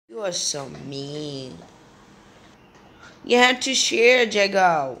You are so mean. You had to share,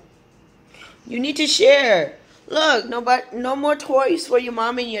 Jago. You need to share. Look, no more toys for your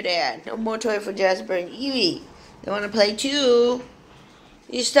mom and your dad. No more toys for Jasper and Evie. They want to play too.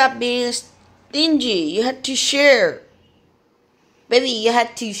 You stop being stingy. You had to share. Baby, you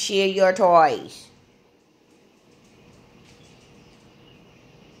had to share your toys.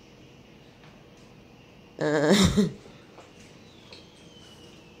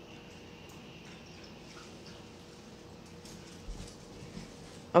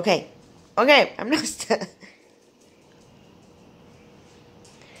 Okay. Okay, I'm not stuck.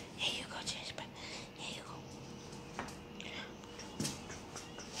 Here you go, Jasper. Here you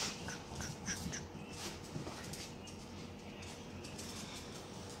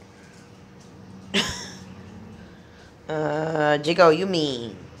go. Jago, you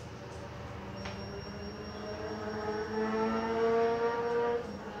mean.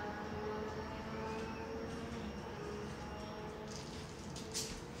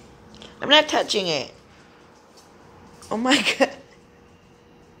 I'm not touching it. Oh my god.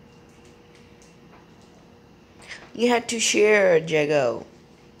 You had to share, Jago.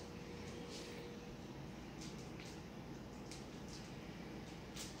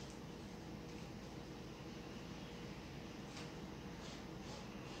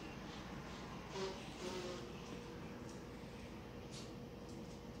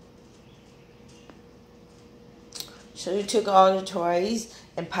 So you took all the toys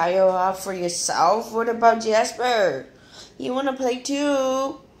and pile up for yourself? What about Jasper? You want to play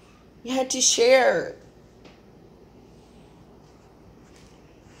too? You had to share.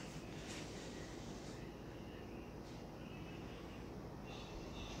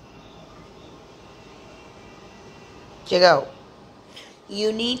 Jago,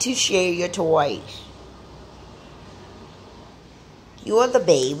 you need to share your toys. You are the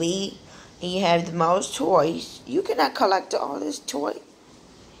baby, and you have the most toys. You cannot collect all this toy.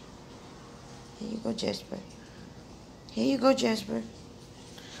 Here you go, Jasper. Here you go, Jasper.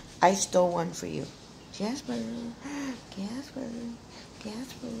 I stole one for you. Jasper, Jasper,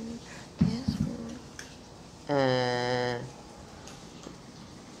 Jasper, Jasper.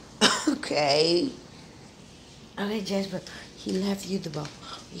 Okay. Okay, Jasper. He left you the ball.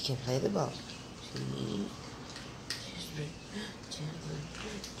 You can play the ball. See? Jasper, Jasper,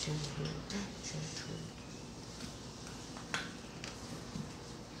 Jasper, Jasper.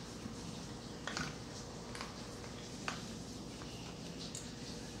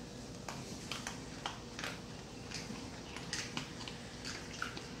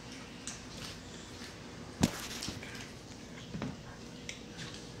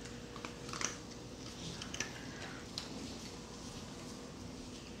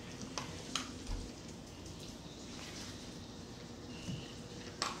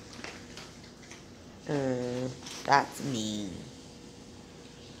 That's me.